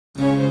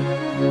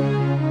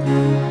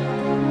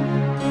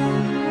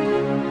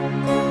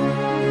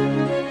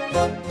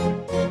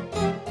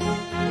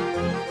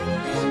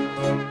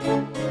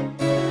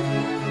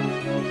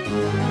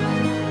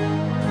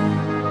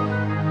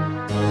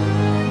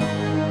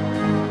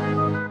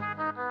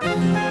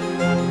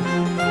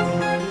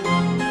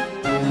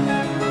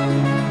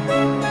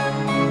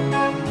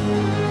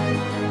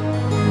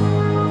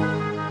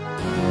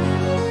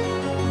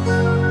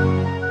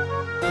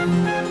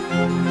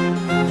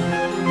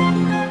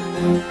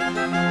Stuka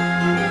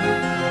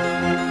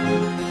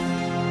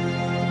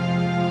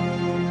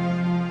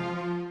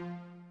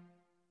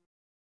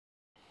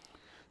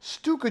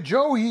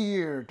Joe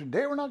here.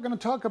 Today we're not going to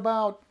talk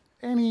about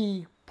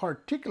any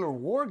particular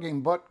war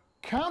game, but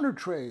counter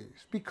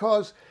trays,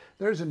 because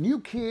there's a new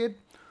kid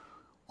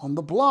on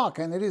the block,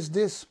 and it is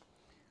this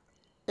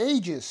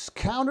AEGIS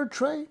counter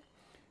tray.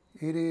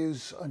 It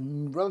is a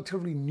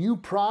relatively new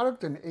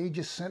product, and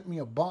AEGIS sent me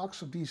a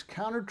box of these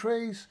counter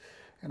trays,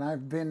 and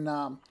I've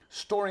been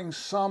storing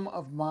some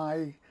of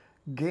my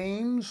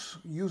games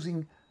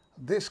using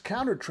this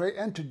counter tray.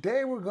 And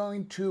today we're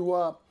going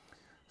to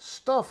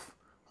stuff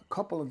a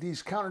couple of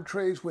these counter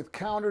trays with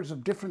counters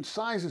of different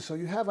sizes, so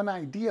you have an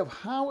idea of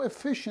how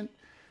efficient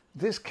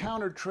this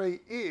counter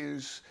tray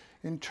is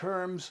in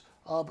terms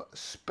of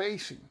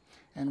spacing.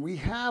 And we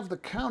have the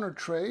counter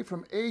tray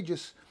from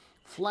AEGIS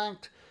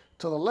flanked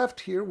to the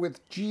left here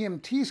with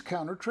GMT's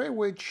counter tray,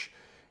 which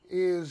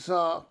is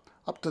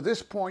up to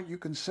this point you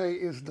can say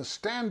is the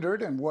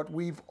standard and what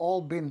we've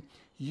all been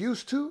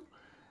used to.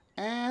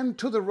 And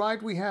to the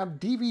right we have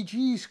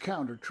DVG's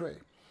counter tray.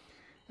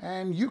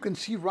 And you can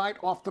see right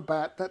off the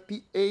bat that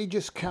the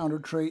AEGIS counter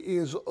tray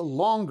is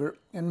longer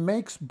and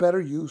makes better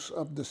use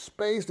of the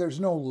space. There's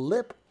no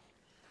lip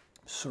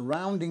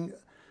surrounding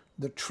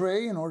the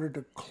tray in order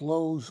to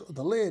close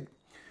the lid.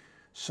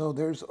 So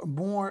there's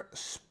more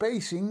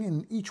spacing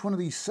in each one of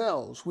these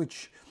cells,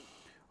 which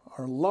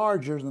are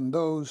larger than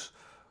those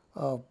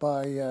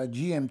by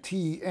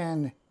GMT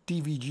and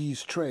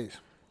DVG's trays.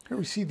 Here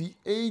we see the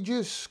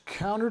AEGIS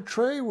counter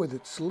tray with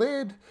its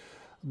lid.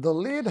 The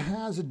lid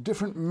has a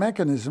different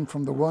mechanism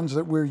from the ones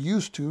that we're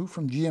used to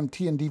from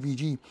GMT and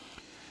DVG.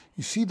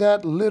 You see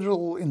that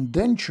little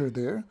indenture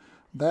there?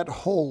 That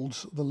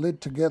holds the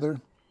lid together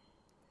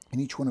in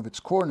each one of its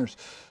corners.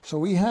 So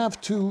we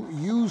have to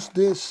use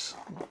this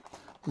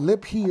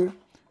lip here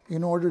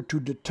in order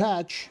to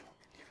detach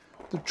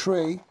the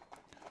tray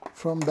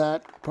from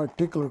that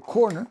particular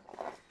corner.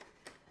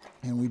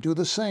 And we do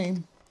the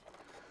same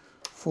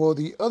for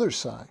the other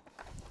side.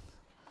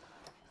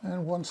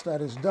 And once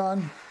that is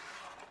done,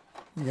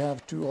 we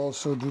have to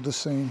also do the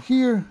same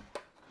here.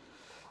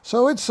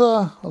 So it's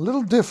a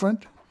little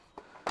different,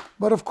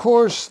 but of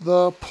course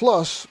the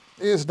plus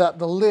is that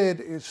the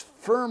lid is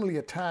firmly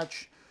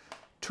attached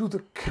to the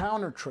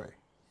counter tray.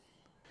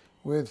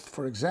 With,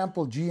 for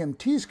example,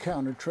 GMT's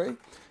counter tray,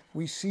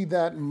 we see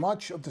that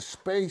much of the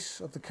space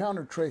of the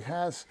counter tray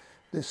has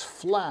this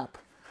flap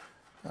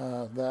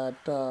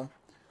that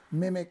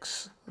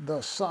mimics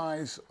the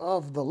size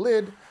of the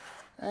lid,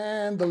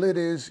 and the lid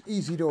is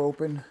easy to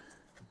open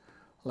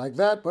like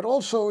that, but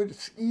also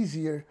it's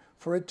easier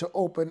for it to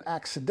open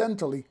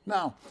accidentally.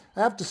 Now, I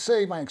have to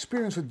say my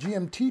experience with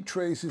GMT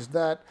trays is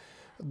that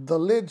the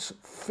lids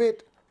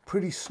fit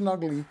pretty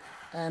snugly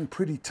and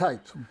pretty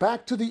tight. So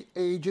back to the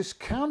AEGIS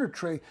counter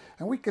tray,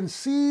 and we can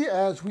see,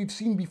 as we've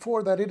seen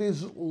before, that it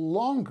is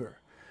longer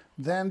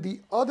than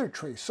the other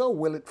tray. So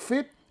will it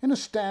fit in a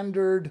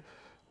standard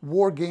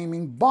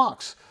Wargaming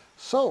box?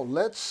 So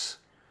let's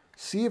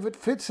see if it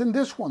fits in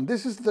this one.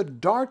 This is the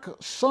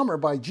Dark Summer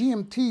by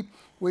GMT,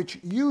 which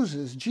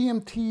uses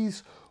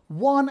GMT's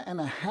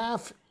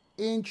 1.5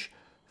 inch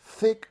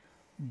thick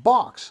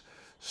box.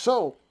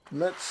 So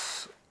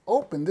let's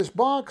open this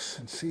box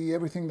and see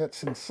everything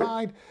that's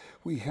inside.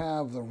 We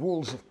have the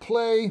rules of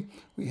play,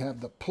 we have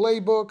the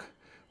playbook,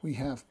 we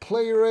have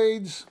player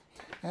aids,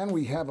 and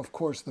we have, of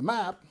course, the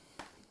map.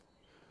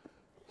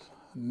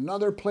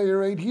 Another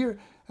player aid here,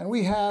 and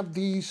we have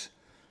these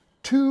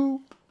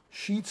 2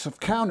 sheets of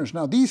counters.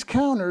 Now these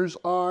counters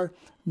are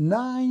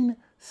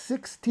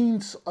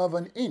 9/16 of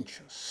an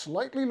inch,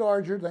 slightly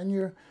larger than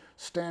your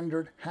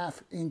standard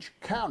 1/2 inch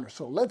counter.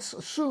 So let's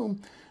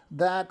assume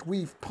that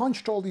we've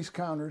punched all these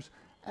counters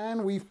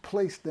and we've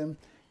placed them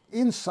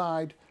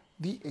inside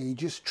the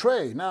AEGIS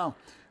tray. Now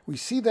we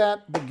see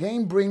that the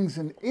game brings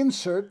an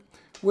insert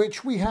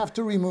which we have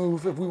to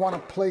remove if we want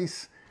to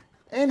place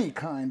any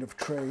kind of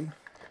tray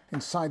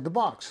inside the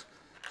box.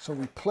 So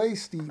we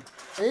place the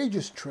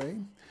AEGIS tray,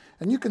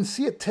 and you can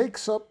see it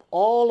takes up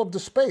all of the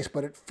space,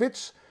 but it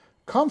fits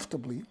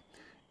comfortably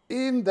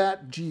in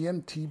that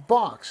GMT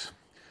box.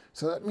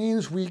 So that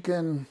means we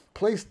can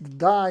place the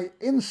die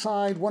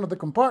inside one of the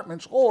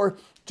compartments or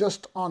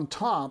just on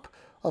top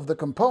of the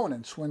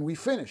components when we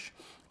finish.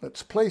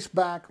 Let's place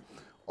back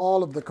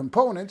all of the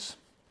components.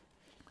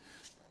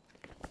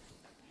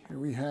 Here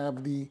we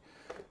have the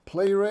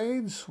player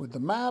aids with the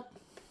map,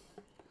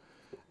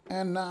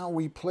 and now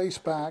we place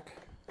back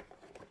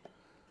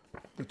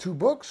the 2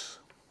 books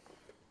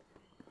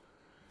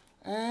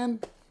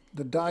and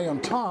the die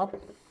on top.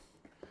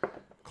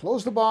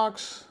 Close the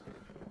box,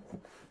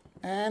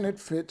 and it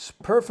fits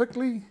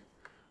perfectly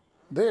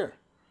there.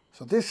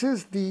 So this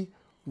is the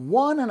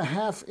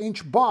 1.5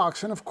 inch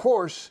box, and of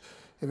course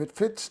if it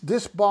fits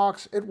this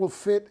box it will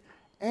fit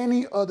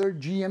any other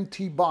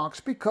GMT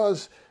box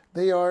because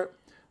they are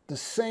the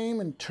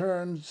same in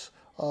terms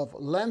of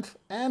length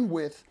and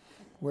width.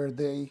 Where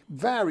they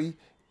vary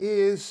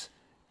is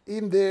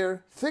in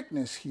their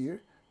thickness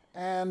here,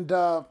 and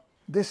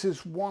this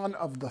is one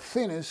of the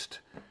thinnest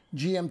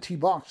GMT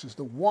boxes,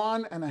 the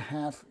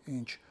 1.5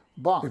 inch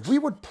box. If we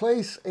would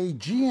place a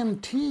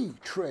GMT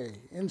tray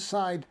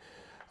inside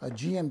a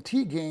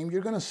GMT game,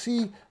 you're going to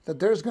see that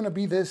there's going to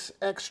be this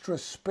extra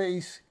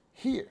space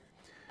here.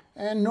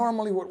 And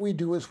normally what we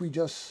do is we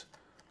just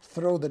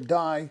throw the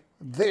die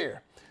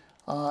there.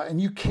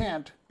 And you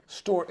can't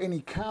store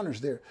any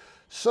counters there.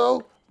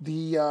 So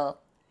the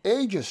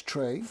AEGIS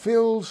tray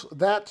fills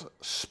that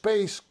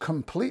space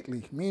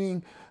completely,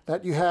 meaning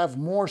that you have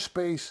more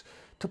space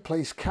to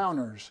place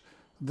counters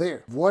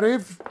there. What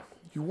if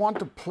you want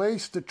to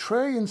place the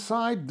tray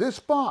inside this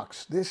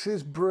box? This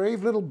is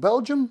Brave Little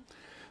Belgium.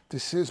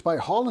 This is by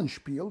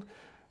Hollandspiel,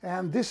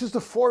 and this is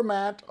the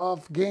format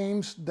of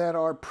games that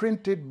are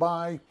printed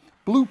by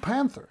Blue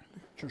Panther.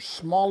 Which are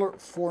smaller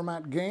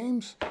format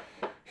games.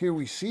 Here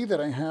we see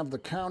that I have the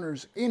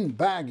counters in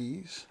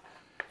baggies,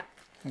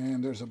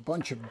 and there's a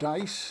bunch of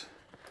dice.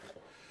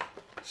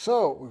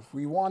 So if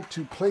we want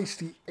to place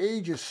the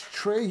AEGIS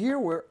tray here,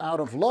 we're out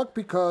of luck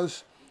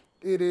because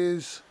it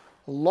is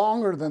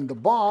longer than the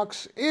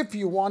box. If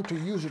you want to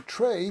use a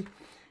tray,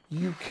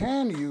 you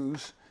can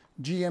use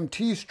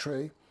GMT's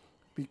tray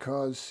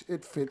because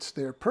it fits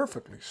there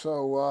perfectly.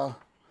 So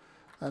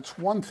that's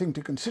one thing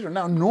to consider.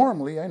 Now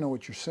normally, I know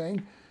what you're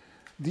saying,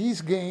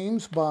 these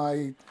games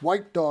by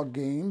White Dog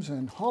Games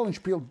and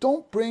Hollandspiel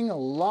don't bring a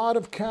lot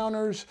of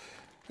counters,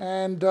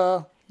 and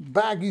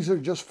baggies are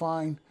just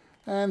fine.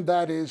 And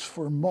that is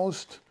for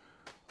most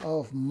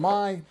of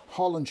my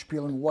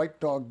Hollandspiel and White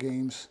Dog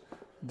games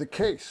the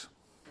case.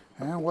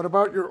 And what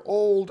about your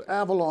old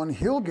Avalon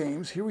Hill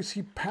games? Here we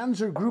see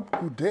Panzer Group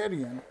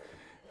Guderian.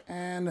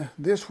 And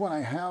this one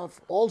I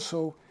have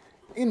also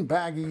in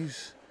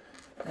baggies.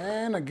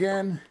 And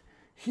again,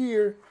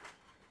 here,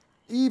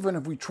 even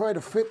if we try to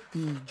fit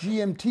the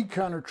GMT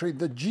counter tray,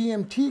 the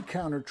GMT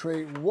counter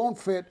tray won't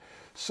fit.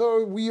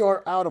 So we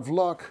are out of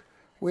luck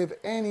with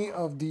any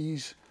of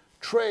these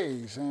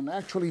trays. And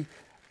actually,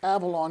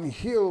 Avalon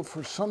Hill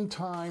for some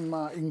time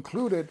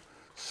included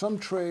some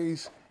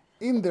trays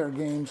in their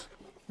games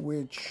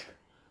which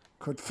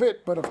could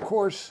fit, but of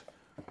course,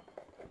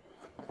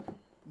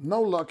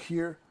 no luck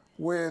here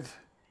with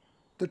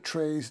the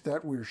trays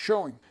that we're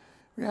showing.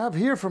 We have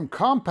here from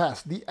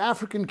Compass, the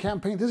African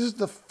Campaign. This is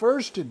the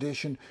first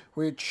edition,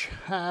 which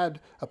had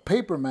a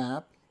paper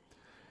map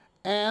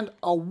and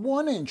a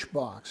 1-inch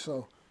box.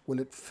 So will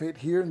it fit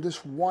here in this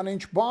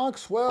 1-inch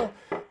box? Well,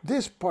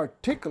 this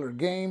particular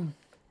game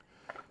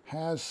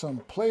has some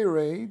play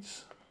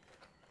raids,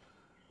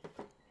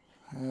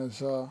 has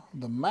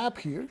the map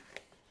here.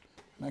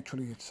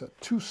 Actually, it's a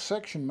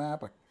 2-section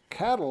map, a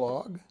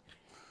catalog.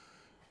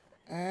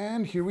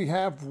 And here we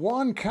have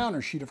one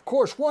counter sheet. Of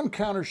course, one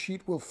counter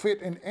sheet will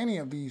fit in any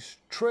of these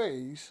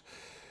trays.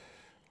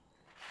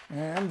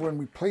 And when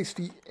we place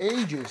the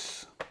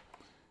AEGIS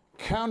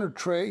counter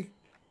tray,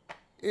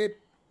 it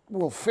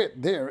will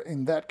fit there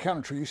in that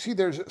counter tray. You see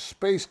there's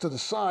space to the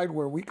side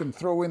where we can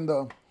throw in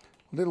the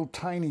little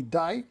tiny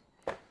die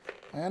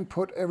and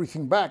put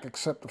everything back,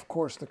 except of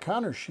course the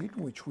counter sheet,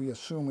 which we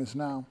assume is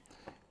now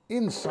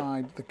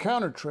inside the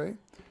counter tray.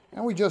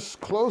 And we just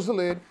close the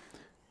lid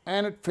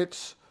and it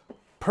fits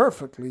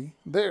perfectly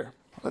there.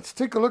 Let's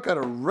take a look at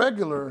a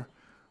regular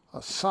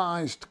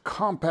sized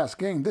Compass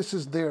game. This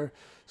is their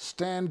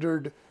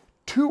standard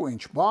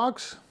 2-inch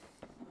box.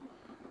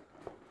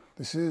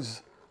 This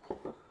is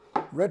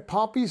Red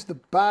Poppies, the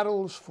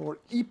Battles for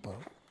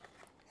Ypres.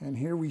 And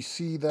here we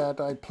see that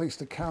I placed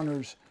the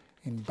counters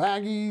in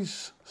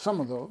baggies, some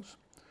of those.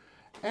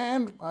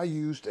 And I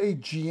used a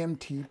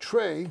GMT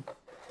tray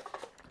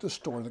to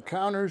store the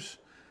counters.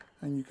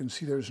 And you can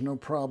see there's no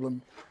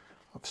problem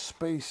of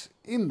space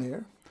in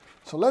there.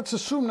 So let's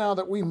assume now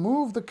that we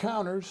move the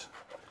counters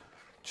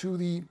to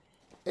the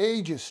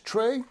AEGIS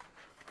tray.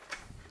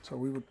 So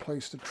we would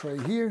place the tray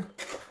here,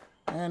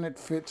 and it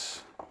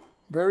fits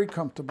very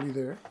comfortably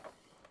there.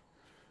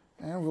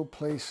 And we'll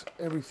place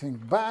everything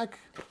back,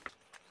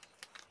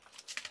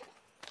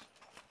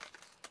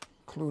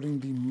 including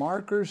the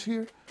markers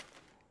here.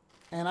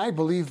 And I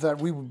believe that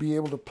we would be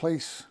able to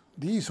place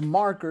these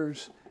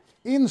markers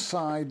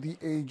inside the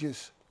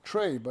AEGIS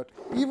tray. But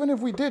even if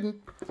we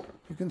didn't,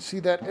 you can see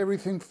that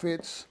everything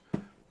fits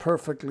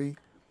perfectly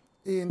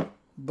in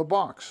the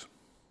box.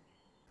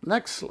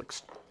 Next,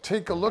 let's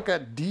take a look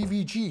at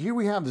DVG. Here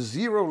we have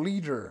 0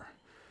 liter.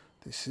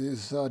 This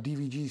is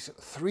DVG's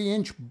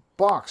 3-inch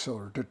box,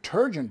 or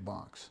detergent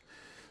box.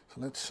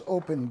 So let's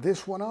open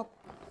this one up.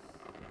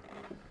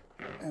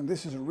 And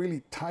this is a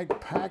really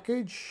tight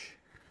package.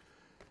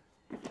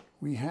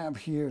 We have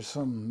here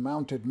some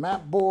mounted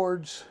map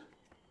boards.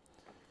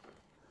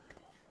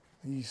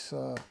 These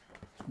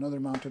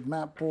another mounted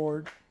map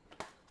board,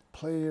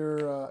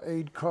 player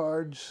aid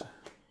cards.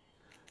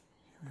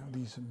 We have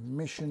these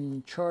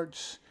mission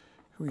charts.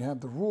 We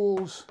have the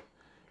rules,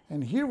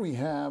 and here we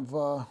have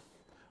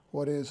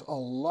what is a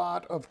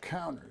lot of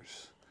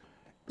counters.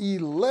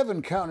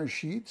 11 counter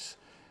sheets,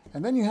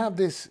 and then you have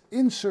this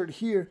insert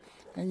here,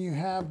 and you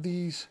have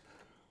these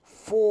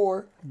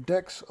 4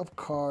 decks of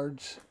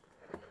cards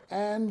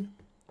and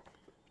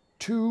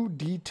two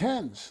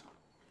D10s.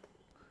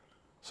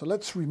 So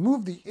let's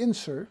remove the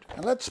insert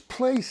and let's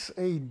place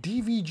a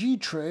DVG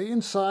tray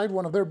inside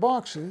one of their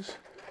boxes.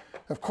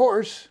 Of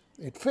course,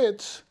 it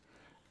fits,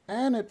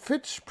 and it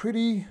fits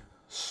pretty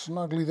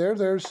snugly there.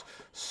 There's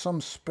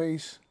some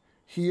space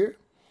here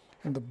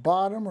in the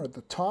bottom or at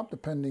the top,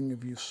 depending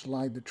if you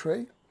slide the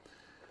tray.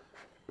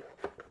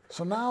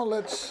 So now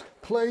let's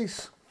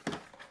place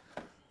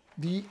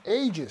the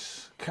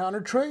AEGIS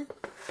counter tray,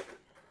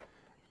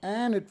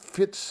 and it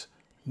fits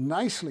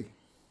nicely.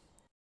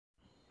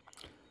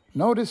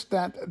 Notice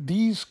that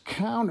these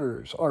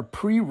counters are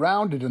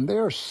pre-rounded and they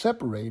are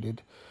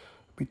separated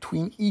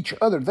between each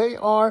other. They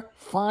are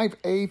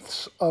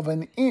 5/8 of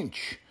an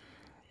inch,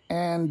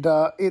 and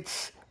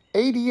it's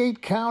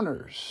 88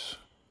 counters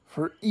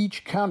for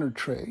each counter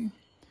tray,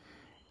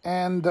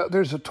 and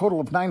there's a total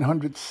of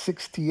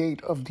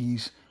 968 of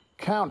these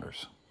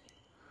counters.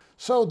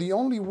 So the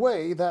only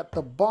way that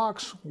the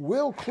box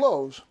will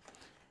close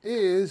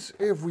is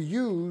if we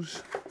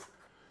use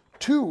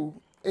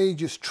two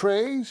AEGIS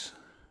trays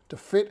to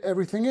fit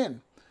everything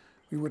in.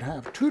 We would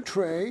have two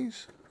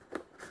trays,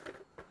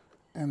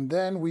 and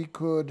then we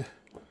could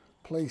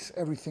place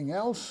everything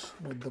else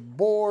with the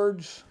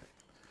boards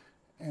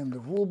and the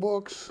rule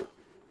books,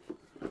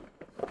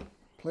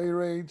 play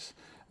rates.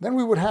 Then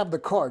we would have the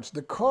cards.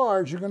 The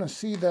cards, you're going to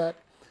see that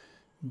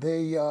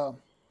they are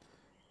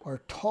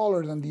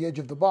taller than the edge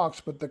of the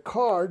box, but the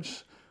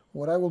cards,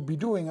 what I will be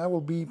doing, I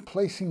will be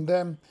placing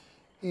them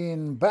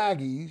in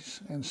baggies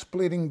and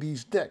splitting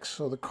these decks.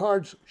 So the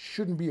cards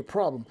shouldn't be a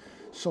problem.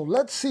 So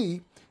let's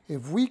see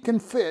if we can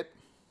fit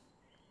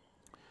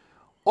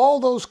all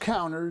those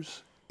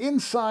counters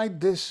inside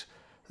this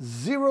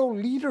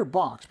 0-liter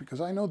box, because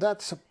I know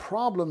that's a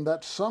problem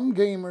that some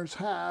gamers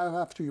have.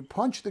 After you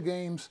punch the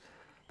games,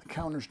 the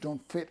counters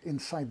don't fit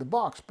inside the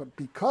box. But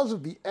because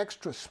of the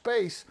extra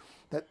space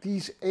that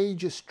these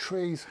AEGIS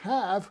trays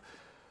have,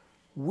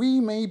 we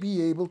may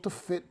be able to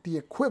fit the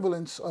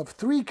equivalence of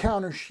 3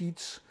 counter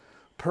sheets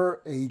per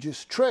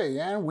AEGIS tray,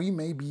 and we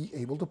may be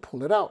able to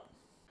pull it out.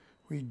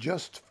 We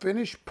just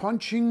finished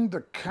punching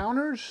the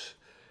counters,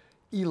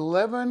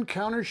 11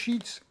 counter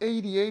sheets,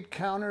 88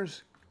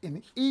 counters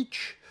in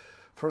each,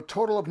 for a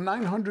total of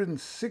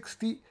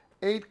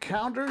 968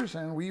 counters,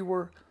 and we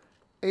were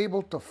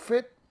able to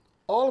fit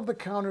all of the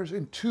counters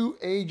in 2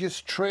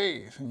 AEGIS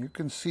trays. And you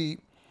can see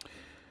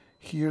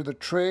here the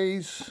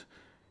trays.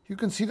 You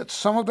can see that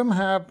some of them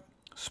have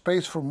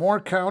space for more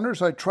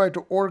counters. I tried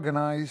to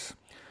organize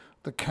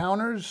the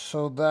counters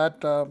so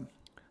that the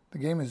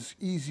game is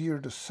easier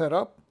to set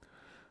up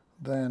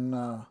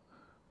than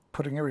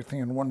putting everything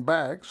in one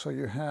bag. So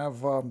you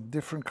have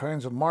different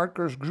kinds of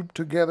markers grouped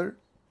together.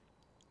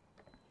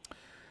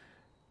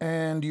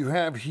 And you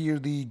have here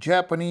the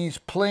Japanese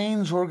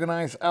planes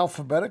organized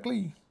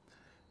alphabetically.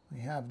 We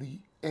have the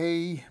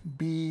A,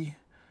 B,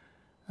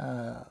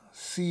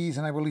 C's,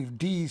 and I believe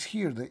D's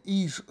here. The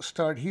E's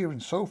start here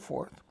and so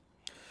forth.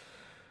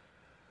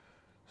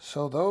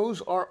 So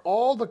those are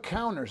all the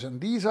counters,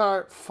 and these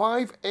are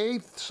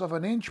 5/8 of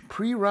an inch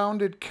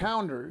pre-rounded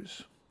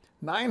counters.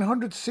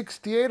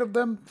 968 of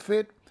them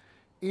fit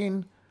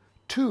in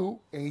 2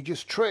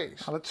 AEGIS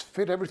trays. Now let's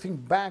fit everything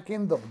back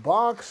in the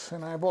box,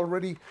 and I've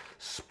already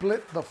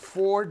split the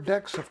 4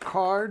 decks of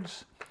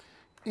cards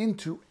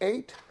into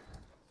 8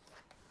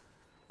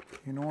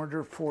 in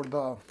order for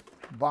the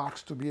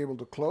box to be able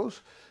to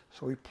close.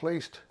 So we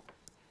placed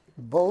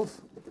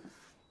both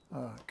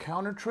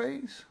counter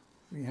trays.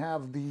 We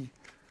have the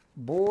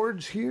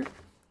boards here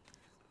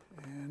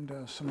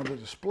and some of the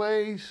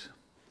displays,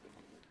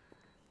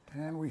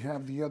 and we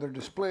have the other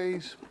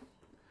displays.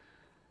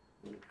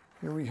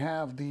 Here we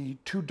have the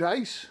 2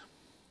 dice,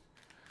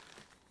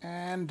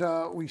 and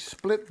we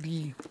split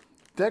the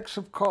decks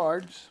of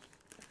cards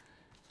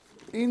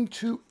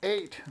into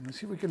 8. And let's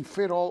see if we can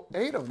fit all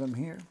 8 of them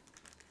here.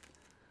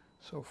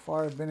 So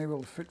far I've been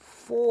able to fit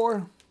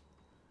 4,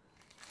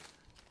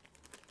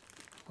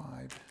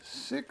 5,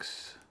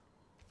 6,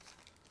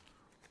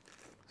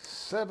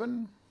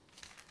 7,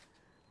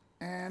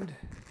 and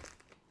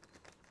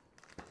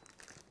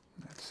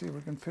let's see if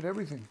we can fit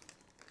everything.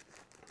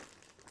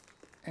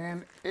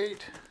 And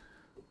 8.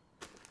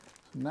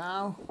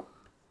 Now,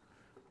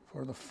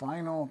 for the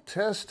final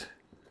test,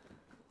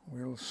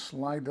 we'll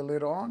slide the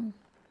lid on,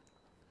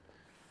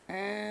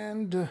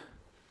 and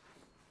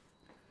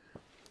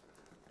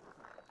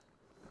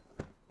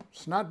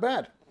it's not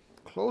bad.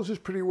 Closes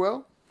pretty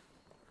well.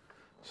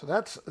 So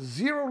that's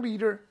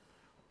 0-liter,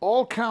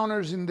 all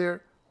counters in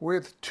there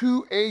with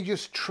 2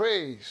 AEGIS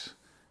trays.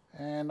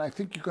 And I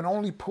think you can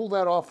only pull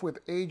that off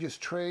with AEGIS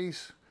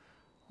trays.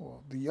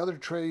 Well, the other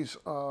trays,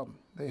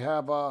 they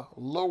have a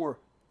lower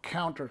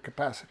counter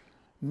capacity.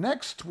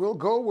 Next, we'll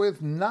go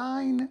with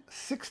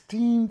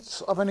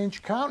 9/16 of an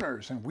inch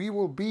counters, and we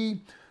will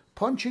be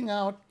punching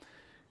out,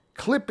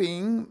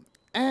 clipping,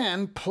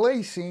 and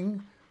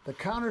placing the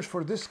counters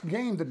for this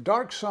game, the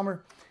Dark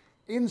Summer,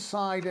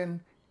 inside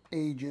an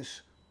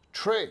AEGIS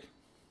tray.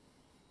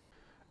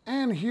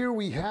 And here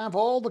we have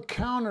all the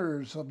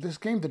counters of this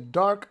game, the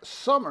Dark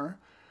Summer,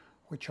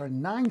 which are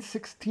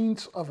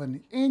 9/16 of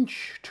an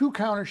inch, 2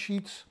 counter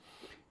sheets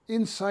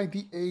inside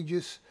the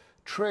AEGIS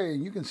tray.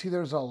 You can see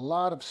there's a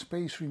lot of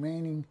space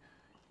remaining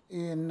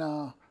in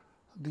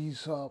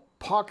these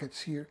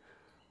pockets here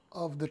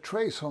of the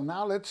tray. So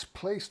now let's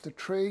place the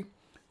tray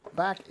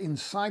back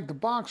inside the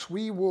box.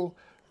 We will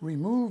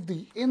remove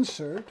the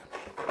insert,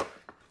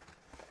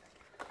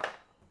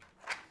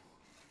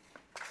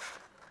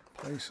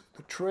 place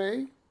the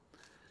tray,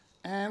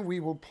 and we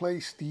will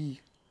place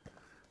the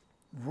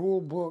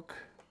rule book,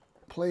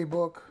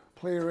 playbook,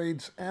 player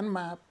aids, and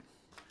map,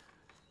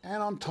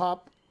 and on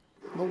top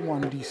the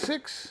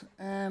 1d6,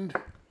 and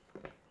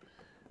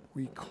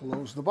we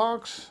close the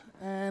box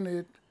and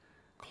it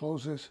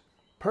closes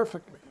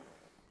perfectly.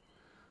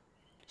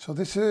 So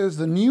this is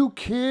the new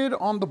kid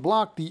on the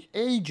block, the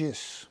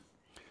AEGIS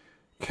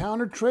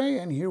counter tray,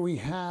 and here we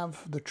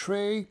have the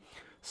tray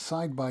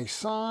side by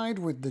side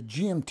with the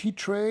GMT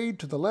tray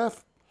to the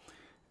left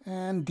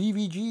and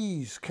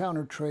DVG's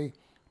counter tray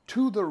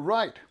to the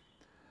right.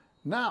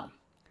 Now,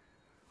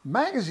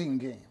 magazine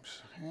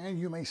games, and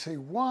you may say,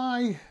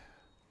 why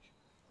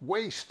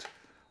waste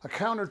a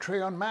counter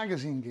tray on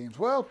magazine games?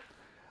 Well,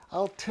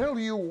 I'll tell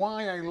you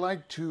why I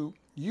like to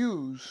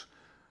use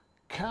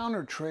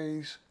counter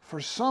trays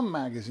for some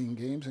magazine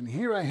games, and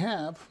here I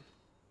have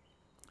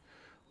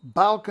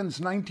Balkan's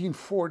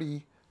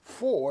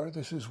 1944.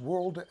 This is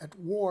World at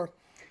War,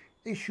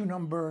 issue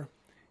number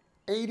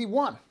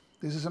 81.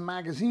 This is a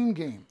magazine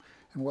game,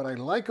 and what I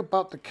like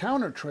about the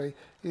counter tray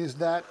is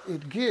that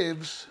it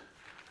gives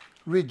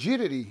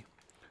rigidity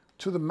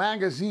to the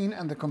magazine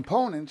and the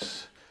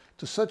components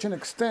to such an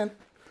extent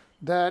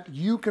that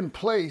you can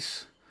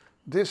place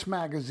this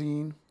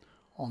magazine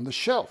on the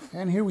shelf.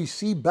 And here we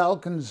see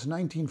Balkan's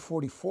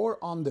 1944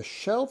 on the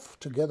shelf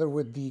together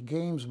with the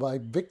games by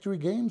Victory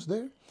Games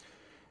there.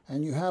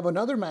 And you have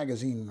another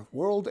magazine,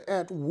 World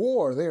at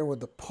War, there with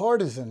the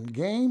Partisan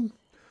game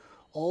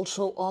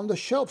also on the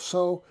shelf.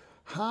 So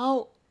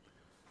how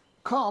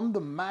come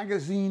the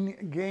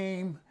magazine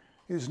game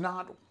is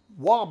not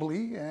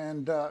wobbly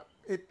and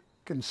it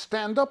can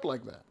stand up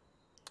like that?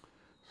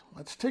 So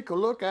let's take a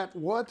look at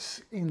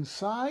what's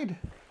inside.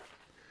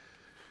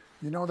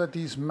 You know that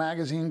these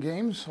magazine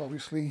games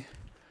obviously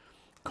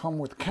come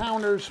with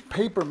counters,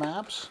 paper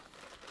maps,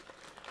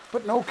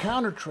 but no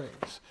counter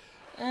trays.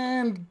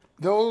 And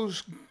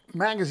those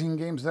magazine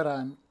games that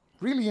I'm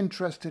really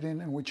interested in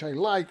and which I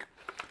like,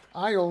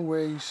 I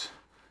always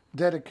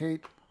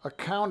dedicate a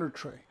counter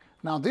tray.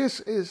 Now this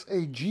is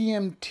a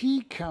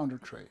GMT counter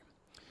tray,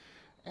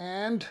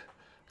 and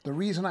the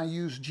reason I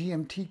use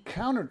GMT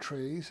counter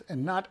trays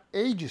and not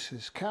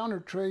AEGIS's counter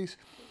trays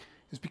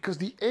is because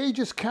the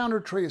AEGIS counter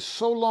tray is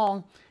so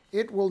long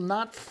it will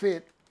not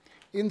fit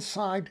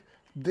inside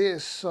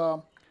this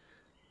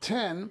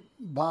 10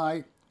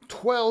 by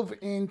 12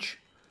 inch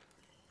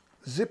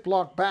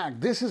Ziploc bag.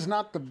 This is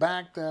not the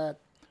bag that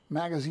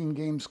magazine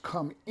games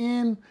come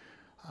in.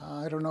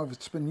 I don't know if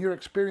it's been your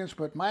experience,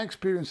 but my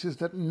experience is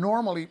that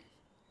normally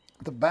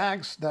the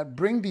bags that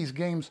bring these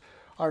games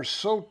are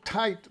so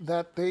tight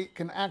that they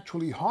can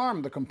actually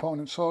harm the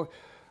components. So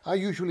I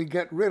usually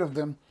get rid of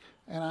them,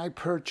 and I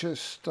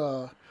purchased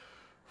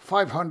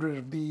 500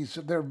 of these.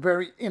 They're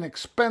very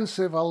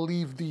inexpensive. I'll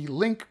leave the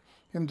link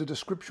in the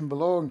description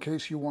below in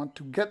case you want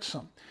to get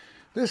some.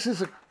 This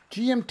is a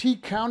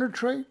GMT counter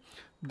tray.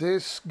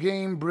 This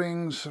game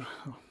brings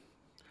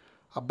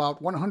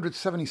about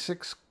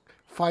 176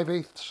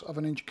 5/8 of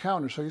an inch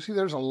counter. So you see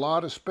there's a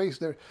lot of space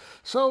there.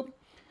 So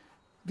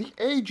the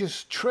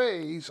AEGIS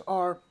trays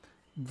are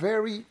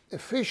very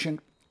efficient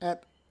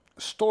at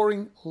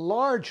storing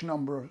large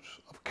numbers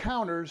of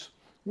counters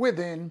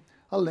within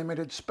a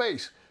limited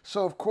space.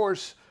 So of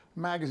course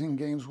magazine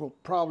games will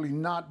probably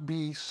not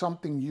be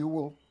something you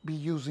will be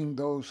using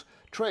those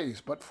trays,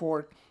 but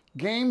for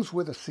games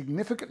with a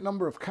significant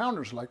number of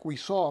counters like we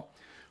saw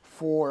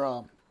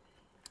for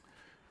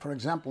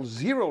example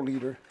 0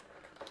 liter,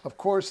 of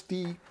course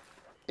the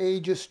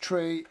AEGIS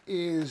tray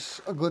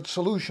is a good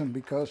solution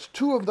because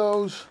 2 of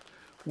those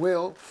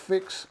will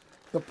fix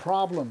the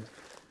problem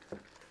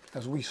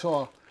as we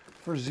saw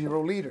for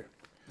 0 liter.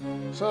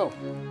 So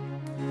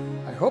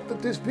I hope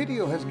that this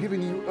video has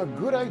given you a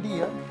good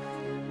idea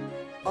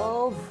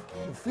of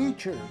the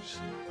features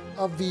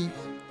of the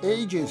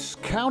AEGIS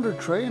counter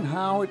tray and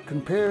how it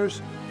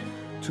compares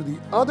to the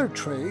other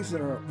trays that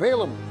are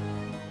available.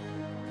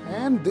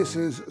 And this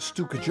is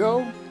Stuka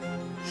Joe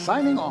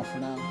signing off for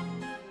now.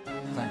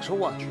 Thanks for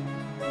watching.